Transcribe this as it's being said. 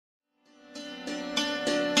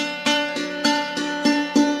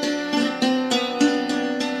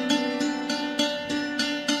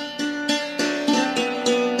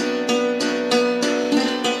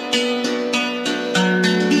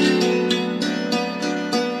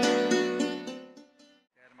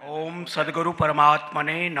Sadguru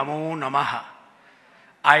Paramatmane Namo Namaha.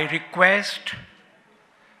 I request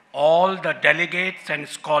all the delegates and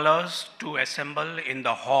scholars to assemble in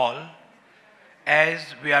the hall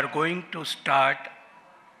as we are going to start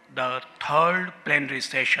the third plenary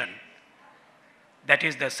session. That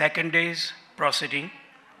is the second day's proceeding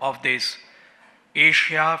of this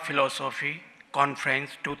Asia Philosophy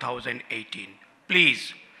Conference 2018.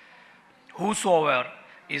 Please, whosoever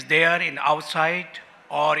is there in outside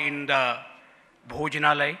or in the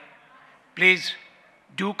Bhojanalaya, please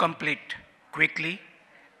do complete quickly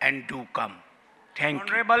and do come. Thank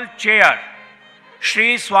you. Honorable Chair,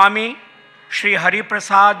 Shri Swami, Shri Hari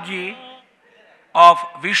Prasad Ji of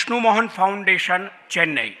Vishnu Mohan Foundation,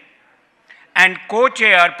 Chennai, and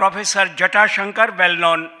co-chair Professor Jata Shankar,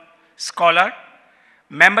 well-known scholar,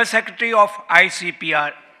 Member Secretary of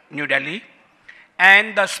ICPR, New Delhi,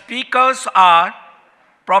 and the speakers are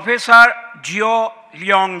Professor Jio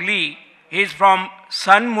Lyong Lee, he is from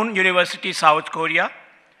Sun Moon University, South Korea.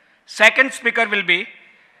 Second speaker will be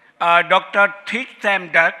Dr. Thich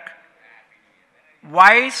Tam Duc,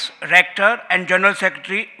 Vice Rector and General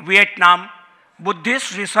Secretary, Vietnam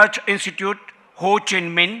Buddhist Research Institute, Ho Chi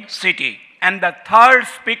Minh City. And the third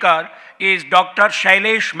speaker is Dr.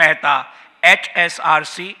 Shailesh Mehta,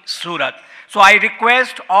 HSRC, Surat. So I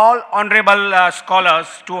request all honorable scholars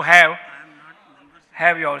to have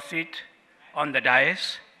your seat on the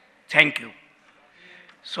dais. Thank you.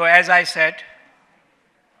 So as I said,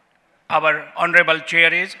 our honorable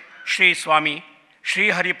chair is Shri Swami, Shri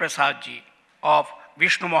Hari Prasad Ji of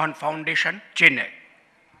Vishnu Mohan Foundation, Chennai.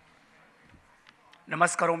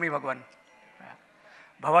 Namaskaromi Bhagwan.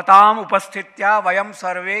 Bhavatam upasthitya vayam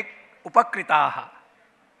sarve upakritaha.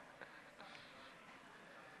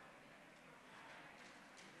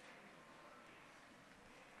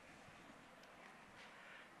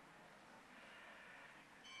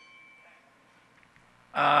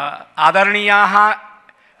 आदरणीयाः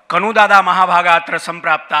कनुदादा महाभागात्र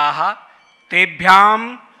संप्राप्ताः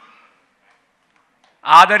तेभ्याम्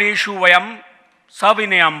आदरेषु वयं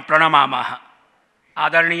सविनयं प्रणमामः.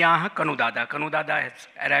 आदरणीयाः कनुदादा has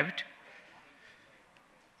arrived.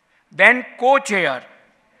 Then co-chair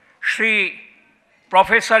Shri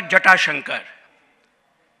Professor Jata Shankar.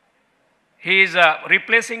 He is a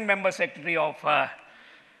replacing member secretary of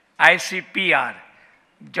ICPR.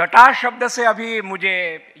 जटा शब्द से अभी मुझे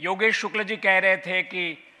योगेश शुक्ल जी कह रहे थे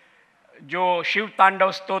कि जो शिव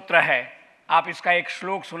तांडव स्तोत्र है आप इसका एक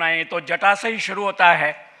श्लोक सुनाएं, तो जटा से ही शुरू होता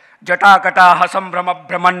है. जटा कटा हसम भ्रम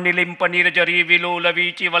भ्रमण निलिंप निर्जरी विलोल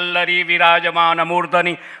वीचि वल्लरी विराजमान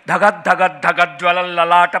मूर्धनि धगत धगत धगत ज्वल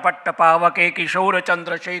ललाट पट्ट पावके किशोर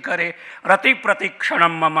चंद्रशेखरे रति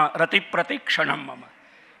प्रतीक्षणम मम.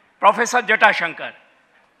 Professor Jata Shankar,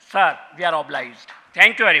 sir, we are obliged.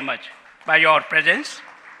 Thank you very much by your presence.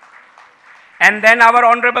 And then our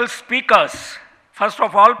honorable speakers. First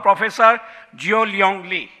of all, Professor Jio Lyong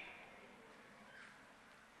Lee.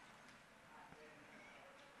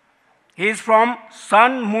 He is from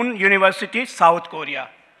Sun Moon University, South Korea.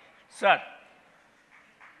 Sir,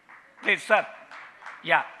 please, sir.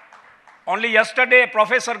 Yeah. Only yesterday,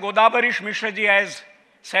 Professor Godabarish Mishra ji has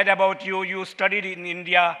said about you. You studied in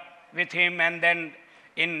India with him, and then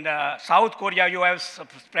in South Korea, you have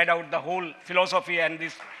spread out the whole philosophy and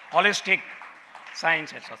this holistic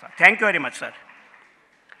science, etc. Thank you very much, sir.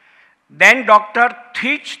 Then Dr.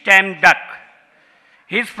 Thich Tam Duc.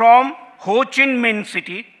 He is from Ho Chi Minh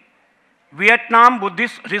City, Vietnam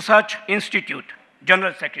Buddhist Research Institute,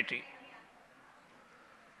 General Secretary.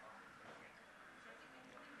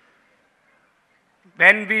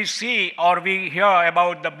 When we see or we hear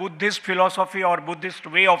about the Buddhist philosophy or Buddhist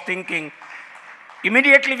way of thinking,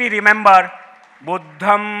 immediately we remember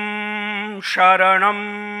Buddham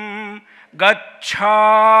Sharanam Gacchami,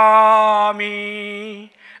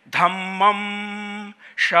 Dhammam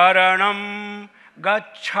Sharanam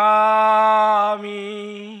Gacchami,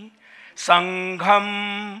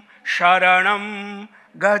 Sangham Sharanam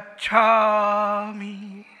Gacchami.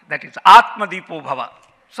 That is Atmadipo Bhava.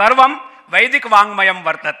 Sarvam Vedic Vangmayam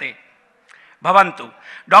Vartate. Bhavantu.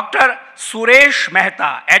 Dr. Suresh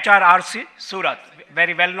Mehta, HRRC, Surat,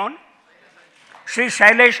 very well known. Shri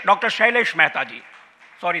Shailesh, Dr. Shailesh Mehta ji.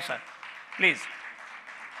 Sorry, sir. Please.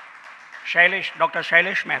 Dr.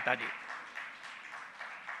 Shailesh Mehta ji.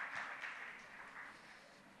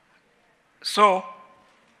 So,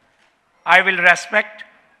 I will respect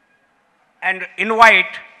and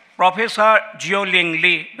invite Professor Jio Lyong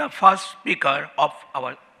Lee, the first speaker of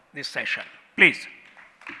this session. Please.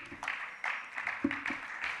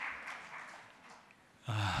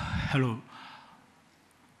 Hello.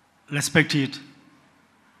 Respected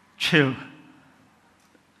Chair,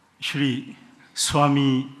 Shri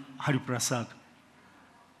Swami Hariprasad,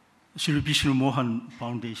 Shri Vishnu Mohan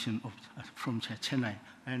Foundation from Chennai,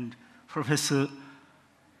 and Professor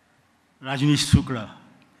Rajneesh Shukla,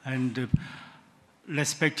 and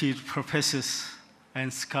respected professors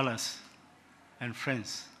and scholars and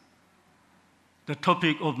friends. The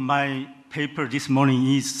topic of my paper this morning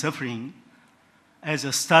is suffering as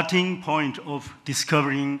a starting point of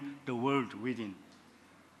discovering the world within.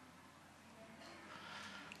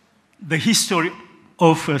 The history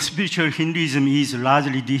of spiritual Hinduism is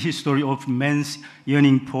largely the history of man's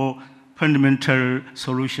yearning for fundamental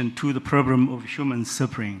solution to the problem of human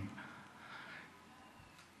suffering.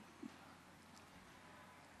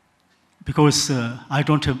 Because I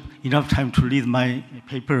don't have enough time to read my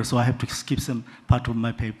paper, so I have to skip some part of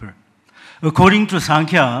my paper. According to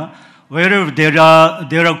Sankhya, wherever there are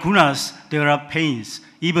gunas, there are pains.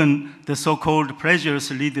 Even the so-called pleasures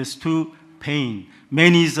lead us to pain.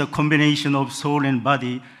 Man is a combination of soul and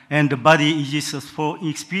the body exists for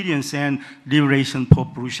experience and liberation for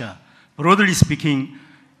Purusha. Broadly speaking,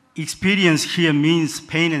 experience here means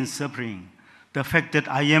pain and suffering. The fact that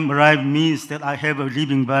I am alive means that I have a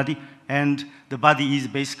living body, and the body is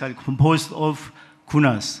basically composed of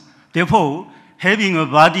gunas. Therefore, having a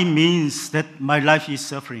body means that my life is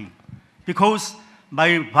suffering. Because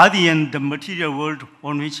my body and the material world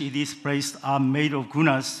on which it is placed are made of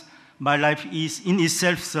gunas, my life is in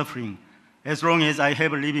itself suffering. As long as I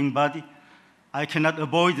have a living body, I cannot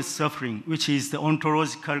avoid suffering, which is the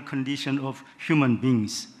ontological condition of human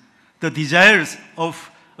beings. The desires of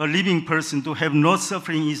a living person to have no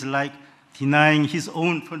suffering is like denying his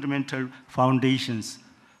own fundamental foundations.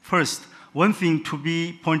 First, one thing to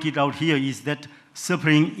be pointed out here is that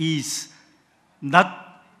suffering is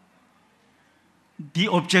not the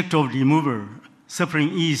object of removal.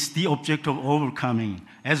 Suffering is the object of overcoming.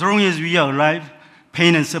 As long as we are alive,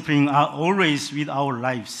 pain and suffering are always with our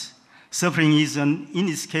lives. Suffering is an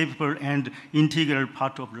inescapable and integral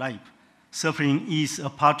part of life. Suffering is a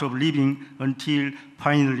part of living until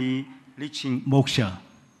finally reaching moksha.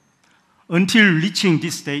 Until reaching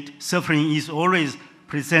this state, suffering is always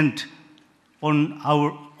present on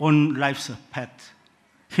our own life's path.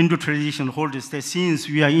 Hindu tradition holds that since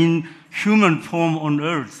we are in human form on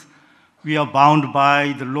earth, we are bound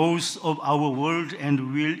by the laws of our world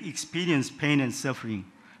and will experience pain and suffering.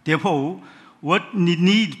 Therefore, what we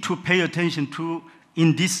need to pay attention to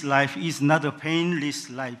in this life is not a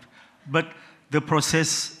painless life, but the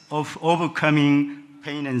process of overcoming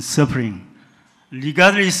pain and suffering.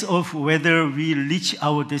 Regardless of whether we reach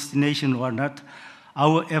our destination or not,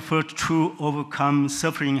 our effort to overcome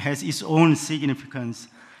suffering has its own significance.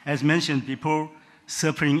 As mentioned before,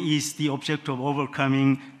 suffering is the object of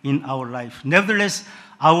overcoming in our life. Nevertheless,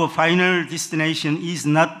 our final destination is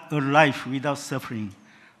not a life without suffering.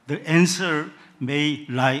 The answer may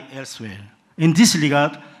lie elsewhere. In this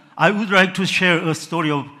regard, I would like to share a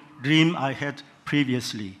story of dream I had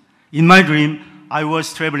previously. In my dream, I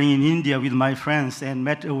was traveling in India with my friends and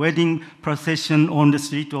met a wedding procession on the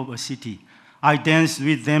street of a city. I danced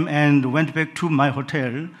with them and went back to my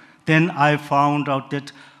hotel. Then I found out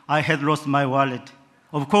that I had lost my wallet.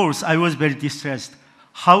 Of course, I was very distressed.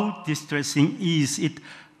 How distressing is it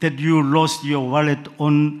that you lost your wallet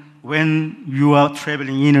when you are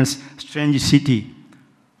traveling in a strange city?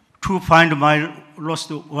 To find my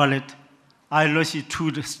lost wallet, I lost it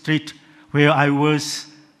to the street where I was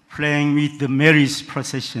playing with the marriage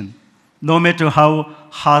procession. No matter how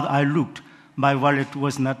hard I looked, my wallet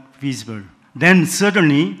was not visible. Then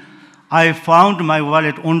suddenly, I found my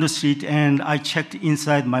wallet on the street and I checked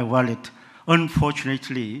inside my wallet.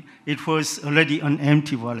 Unfortunately, it was already an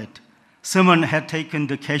empty wallet. Someone had taken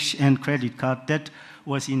the cash and credit card that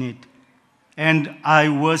was in it. And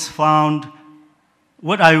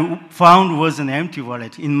what I found was an empty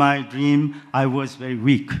wallet. In my dream, I was very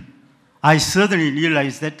weak. I suddenly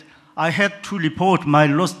realized that I had to report my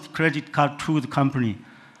lost credit card to the company.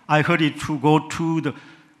 I hurried to go to the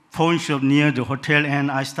phone shop near the hotel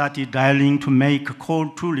and I started dialing to make a call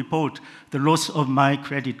to report the loss of my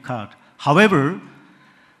credit card. However,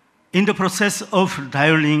 in the process of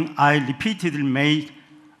dialing, I repeatedly made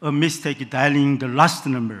a mistake dialing the last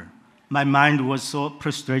number. My mind was so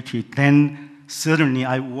frustrated. Then suddenly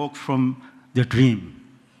I woke from the dream.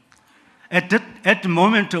 At the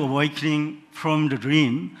moment of awakening from the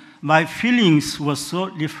dream, my feelings were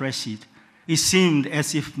so refreshed. It seemed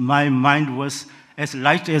as if my mind was as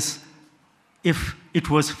light as if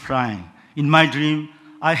it was flying. In my dream,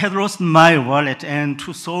 I had lost my wallet, and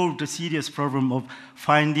to solve the serious problem of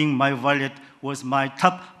finding my wallet was my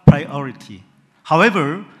top priority.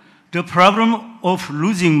 However, The problem of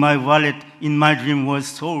losing my wallet in my dream was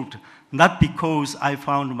solved, not because I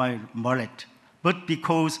found my wallet, but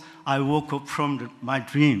because I woke up from my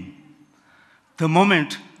dream. The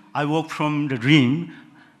moment I woke from the dream,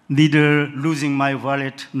 neither losing my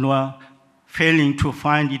wallet nor failing to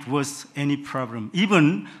find it was any problem.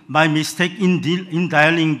 Even my mistake in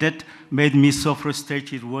dialing that made me so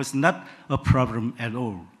frustrated was not a problem at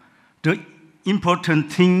all. The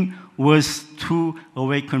important thing was to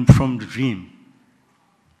awaken from the dream.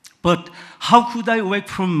 But how could I awake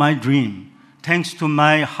from my dream? Thanks to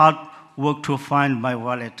my hard work to find my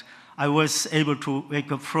wallet, I was able to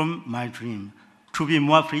wake up from my dream. To be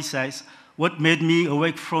more precise, what made me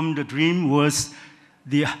awake from the dream was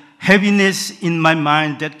the heaviness in my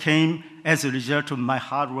mind that came as a result of my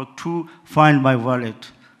hard work to find my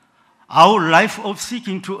wallet. Our life of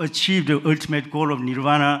seeking to achieve the ultimate goal of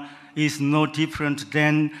nirvana is no different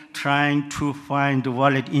than trying to find the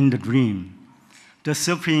wallet in the dream. The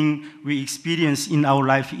suffering we experience in our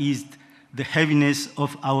life is the heaviness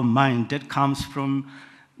of our mind that comes from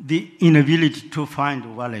the inability to find the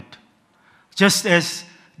wallet. Just as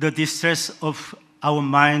the distress of our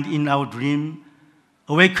mind in our dream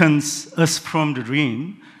awakens us from the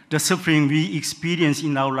dream, the suffering we experience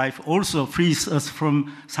in our life also frees us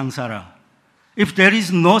from samsara. If there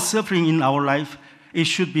is no suffering in our life, it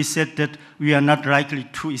should be said that we are not likely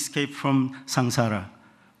to escape from samsara.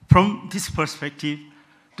 From this perspective,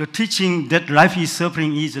 the teaching that life is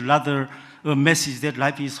suffering is rather a message that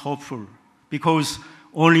life is hopeful, because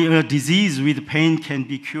only a disease with pain can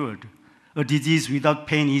be cured. A disease without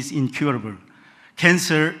pain is incurable.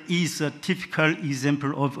 Cancer is a typical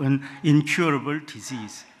example of an incurable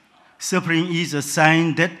disease. Suffering is a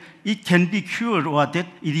sign that it can be cured or that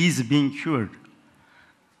it is being cured.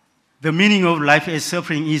 The meaning of life as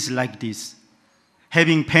suffering is like this.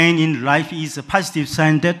 Having pain in life is a positive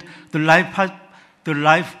sign that the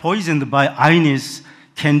life poisoned by illness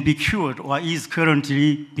can be cured or is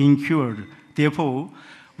currently being cured. Therefore,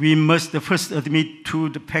 we must first admit to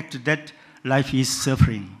the fact that life is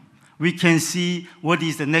suffering. We can see what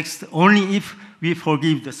is the next only if we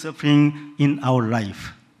forgive the suffering in our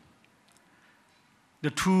life. The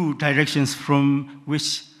two directions from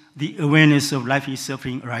which the awareness of life is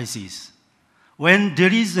suffering arises. When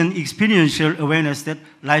there is an experiential awareness that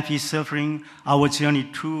life is suffering, our journey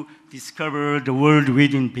to discover the world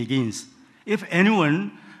within begins. If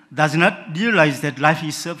anyone does not realize that life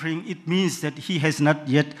is suffering, it means that he has not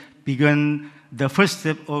yet begun the first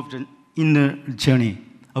step of the inner journey.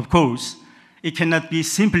 Of course, it cannot be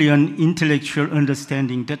simply an intellectual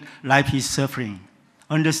understanding that life is suffering.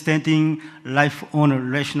 Understanding life on a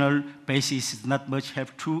rational basis is not much help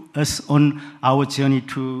to us on our journey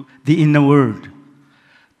to the inner world.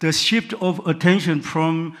 The shift of attention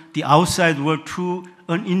from the outside world to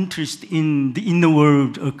an interest in the inner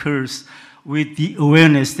world occurs with the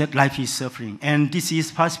awareness that life is suffering. And this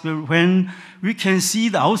is possible when we can see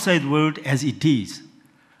the outside world as it is.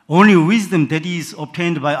 Only wisdom that is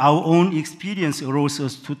obtained by our own experience allows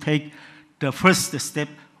us to take the first step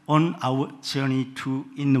on our journey to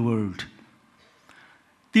inner world.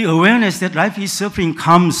 The awareness that life is suffering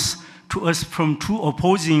comes to us from two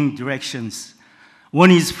opposing directions.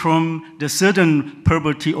 One is from the sudden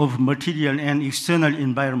poverty of material and external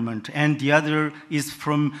environment, and the other is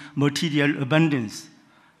from material abundance.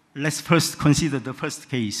 Let's first consider the first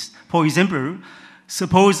case. For example,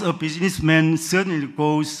 suppose a businessman suddenly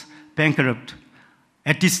goes bankrupt.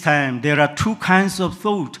 At this time, there are two kinds of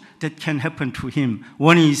thought that can happen to him.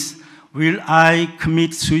 One is, will I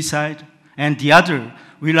commit suicide? And the other,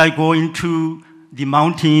 will I go into the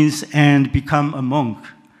mountains and become a monk?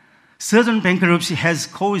 Sudden bankruptcy has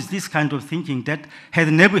caused this kind of thinking that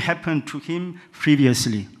had never happened to him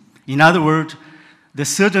previously. In other words, the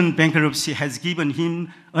sudden bankruptcy has given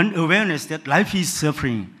him an awareness that life is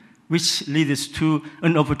suffering, which leads to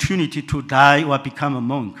an opportunity to die or become a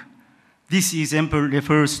monk. This example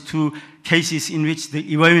refers to cases in which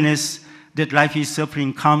the awareness that life is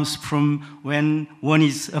suffering comes from when one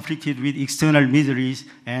is afflicted with external miseries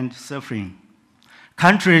and suffering.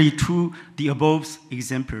 Contrary to the above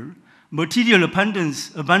example, material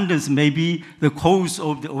abundance may be the cause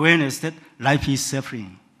of the awareness that life is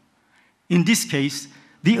suffering. In this case,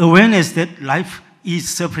 the awareness that life is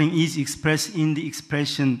suffering is expressed in the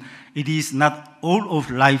expression, it is not all of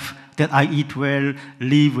life that I eat well,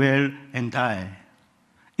 live well, and die.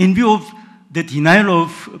 In view of the denial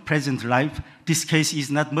of present life, this case is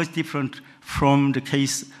not much different from the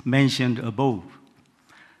case mentioned above.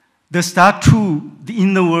 The start to the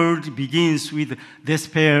inner world begins with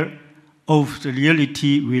despair of the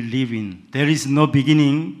reality we live in. There is no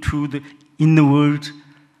beginning to the inner world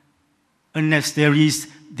unless there is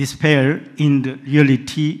despair in the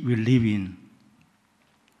reality we live in.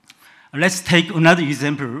 Let's take another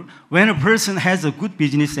example. When a person has a good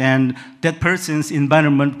business and that person's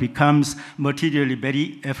environment becomes materially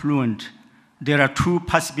very affluent, there are two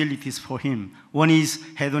possibilities for him. One is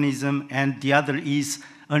hedonism, and the other is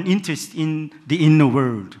an interest in the inner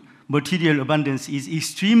world. Material abundance is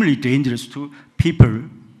extremely dangerous to people.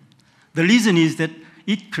 The reason is that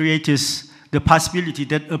it creates the possibility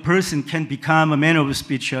that a person can become a man of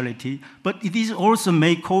spirituality, but it is also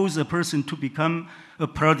may cause a person to become a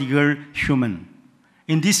prodigal human.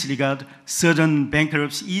 In this regard, certain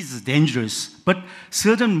bankruptcy is dangerous, but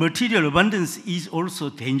certain material abundance is also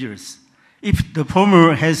dangerous. If the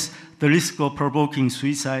former has the risk of provoking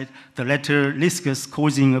suicide, the latter risks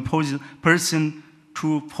causing a person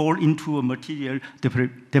to fall into a material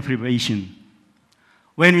deprivation.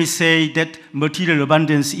 When we say that material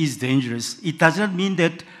abundance is dangerous, it does not mean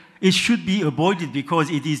that it should be avoided because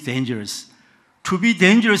it is dangerous. To be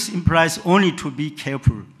dangerous implies only to be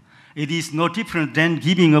careful. It is no different than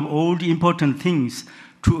giving up all the important things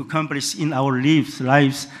to accomplish in our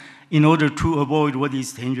lives in order to avoid what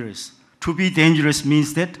is dangerous. To be dangerous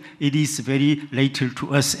means that it is very lethal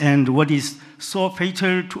to us, and what is so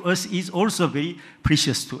fatal to us is also very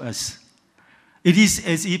precious to us. It is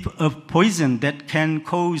as if a poison that can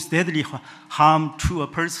cause deadly harm to a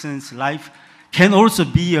person's life can also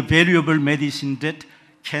be a valuable medicine that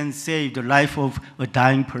can save the life of a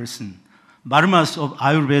dying person. Dharmas of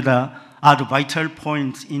Ayurveda are the vital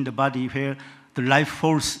points in the body where the life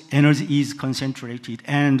force energy is concentrated,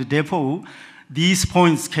 and therefore these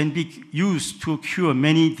points can be used to cure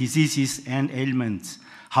many diseases and ailments.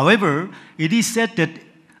 However, it is said that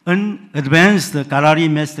an advanced Karari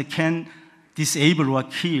master can disable or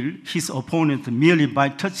kill his opponent merely by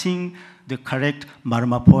touching the correct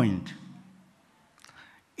Dharma point.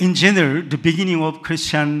 In general, the beginning of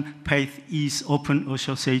Christian faith is often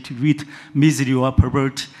associated with misery or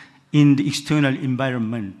poverty in the external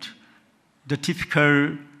environment. The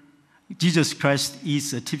typical Jesus Christ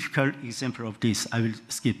is a typical example of this. I will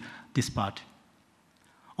skip this part.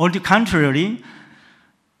 On the contrary,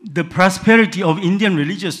 the prosperity of Indian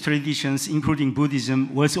religious traditions, including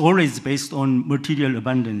Buddhism, was always based on material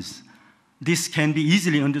abundance. This can be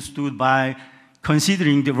easily understood by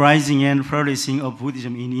considering the rising and flourishing of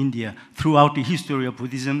Buddhism in India. Throughout the history of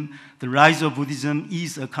Buddhism, the rise of Buddhism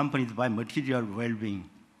is accompanied by material well-being.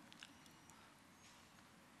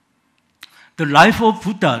 The life of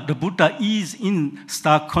Buddha, the Buddha is in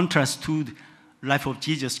stark contrast to the life of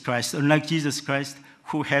Jesus Christ. Unlike Jesus Christ,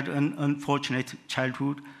 who had an unfortunate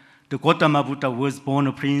childhood, the Gautama Buddha was born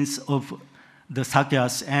a prince of the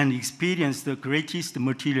Sakyas and experienced the greatest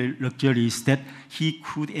material luxuries that he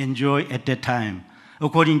could enjoy at that time.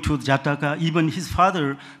 According to Jataka, even his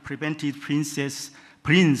father prevented Prince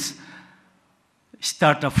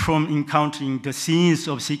Siddhartha from encountering the scenes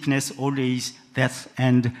of sickness, old age, death,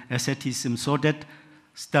 and asceticism, so that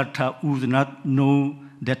Siddhartha would not know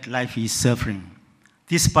that life is suffering.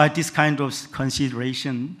 Despite this kind of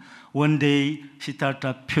consideration, one day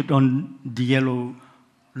Siddhartha put on the yellow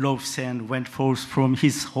robes and went forth from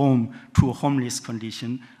his home to a homeless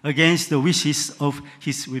condition against the wishes of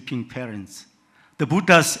his weeping parents. The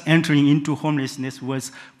Buddha's entering into homelessness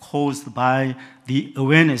was caused by the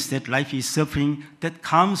awareness that life is suffering that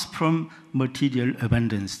comes from material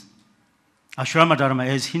abundance. Ashrama Dharma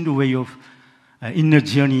is Hindu way of inner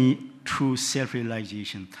journey to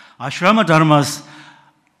self-realization. Ashrama Dharmas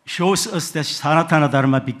shows us that Sanatana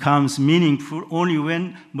Dharma becomes meaningful only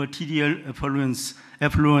when material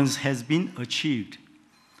affluence has been achieved.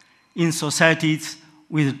 In societies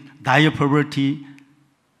with dire poverty,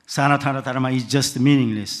 Sanatana Dharma is just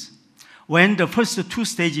meaningless. When the first two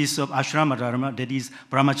stages of Ashrama Dharma, that is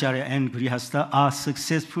Brahmacharya and Grihastha, are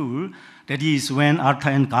successful, that is when Artha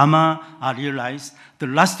and Kama are realized, the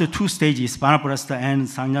last two stages, Vanaprastha and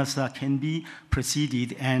Sannyasa, can be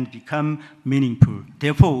preceded and become meaningful.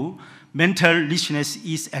 Therefore, mental richness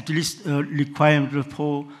is at least a requirement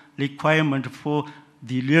for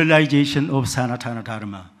the realization of Sanatana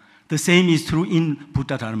Dharma. The same is true in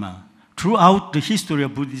Buddha Dharma. Throughout the history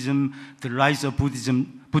of Buddhism, the rise of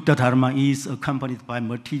Buddha Dharma is accompanied by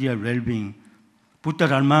material well-being. Buddha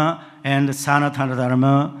Dharma and Sanatana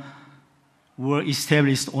Dharma were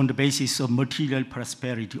established on the basis of material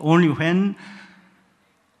prosperity. Only when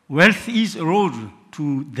wealth is eroded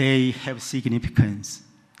do they have significance.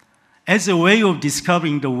 As a way of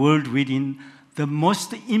discovering the world within, the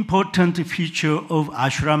most important feature of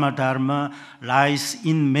Ashrama Dharma lies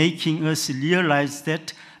in making us realize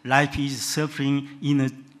that life is suffering in a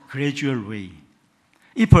gradual way.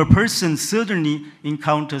 If a person suddenly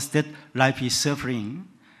encounters that life is suffering,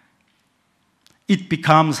 it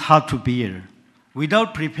becomes hard to bear.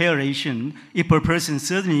 Without preparation, if a person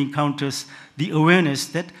suddenly encounters the awareness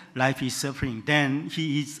that life is suffering, then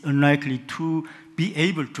he is unlikely to be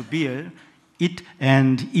able to bear it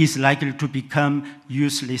and is likely to become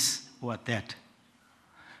useless or dead.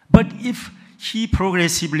 But if he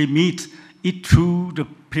progressively meets it through the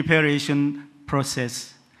preparation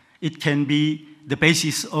process, it can be the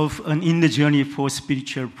basis of an inner journey for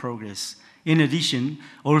spiritual progress. In addition,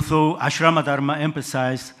 although Ashrama Dharma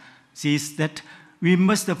emphasizes that we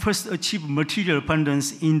must first achieve material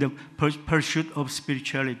abundance in the pursuit of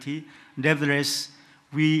spirituality, nevertheless,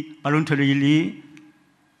 we voluntarily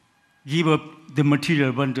give up the material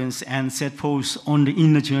abundance and set forth on the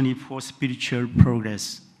inner journey for spiritual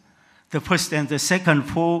progress. The first and the second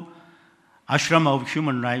four ashrama of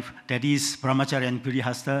human life, that is brahmacharya and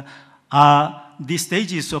grihastha, are the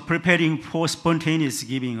stages of preparing for spontaneous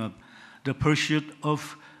giving up, the pursuit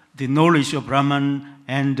of the knowledge of Brahman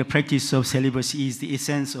and the practice of celibacy is the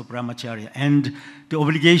essence of brahmacharya. And the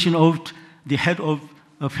obligation of the head of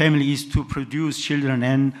a family is to produce children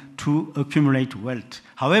and to accumulate wealth.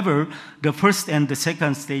 However, the first and the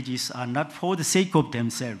second stages are not for the sake of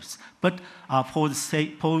themselves, but are for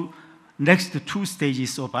the next two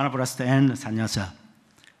stages of vanaprastha and sannyasa.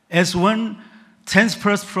 As one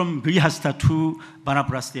transfers from grihastha to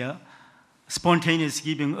vanaprastha, spontaneous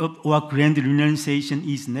giving up or grand renunciation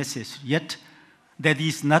is necessary. Yet, that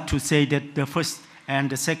is not to say that the first and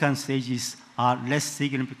the second stages are less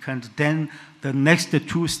significant than the next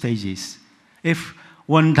two stages. If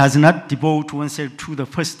one does not devote oneself to the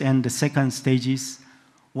first and the second stages,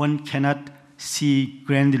 one cannot see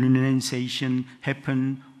grand renunciation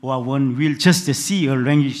happen, or one will just see a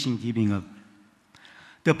languishing giving up.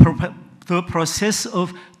 The process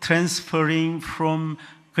of transferring from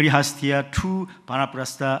grihastha to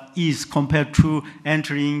vanaprastha is compared to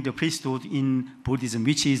entering the priesthood in Buddhism,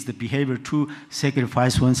 which is the behavior to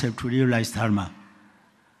sacrifice oneself to realize dharma.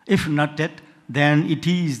 If not that, then it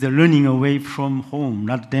is the running away from home,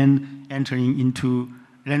 not then entering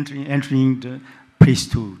the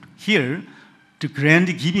priesthood. Here, the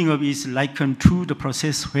grand giving up is likened to the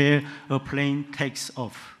process where a plane takes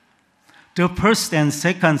off. The first and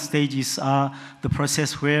second stages are the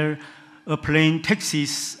process where a plane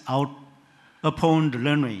taxis out upon the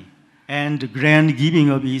runway, and the grand giving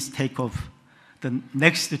up is takeoff. The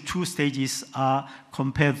next two stages are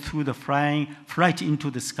compared to the flight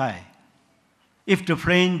into the sky. If the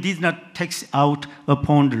plane did not taxi out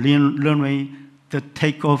upon the runway, the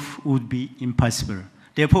takeoff would be impossible.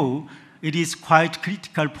 Therefore, it is quite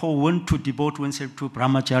critical for one to devote oneself to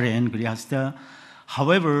brahmacharya and grihastha.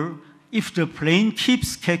 However, if the plane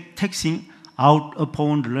keeps taxiing out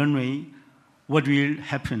upon the runway, what will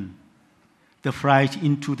happen? The flight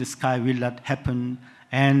into the sky will not happen,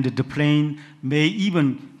 and the plane may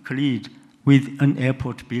even collide with an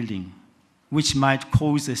airport building, which might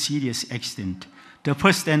cause a serious accident. The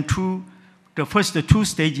first two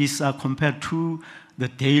stages are compared to the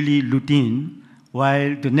daily routine,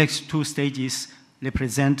 while the next two stages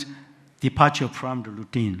represent departure from the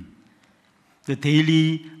routine. The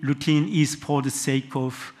daily routine is for the sake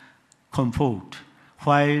of comfort,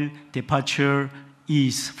 while departure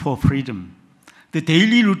is for freedom. The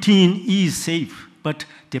daily routine is safe, but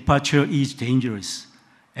departure is dangerous.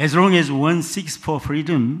 As long as one seeks for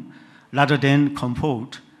freedom rather than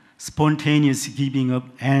comfort, spontaneous giving up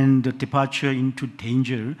and departure into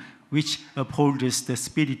danger, which upholds the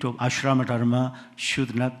spirit of ashrama dharma,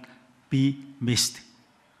 should not be missed.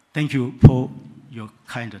 Thank you for your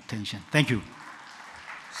kind attention. Thank you.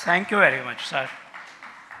 Thank you very much, sir.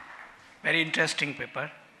 Very interesting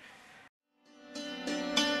paper.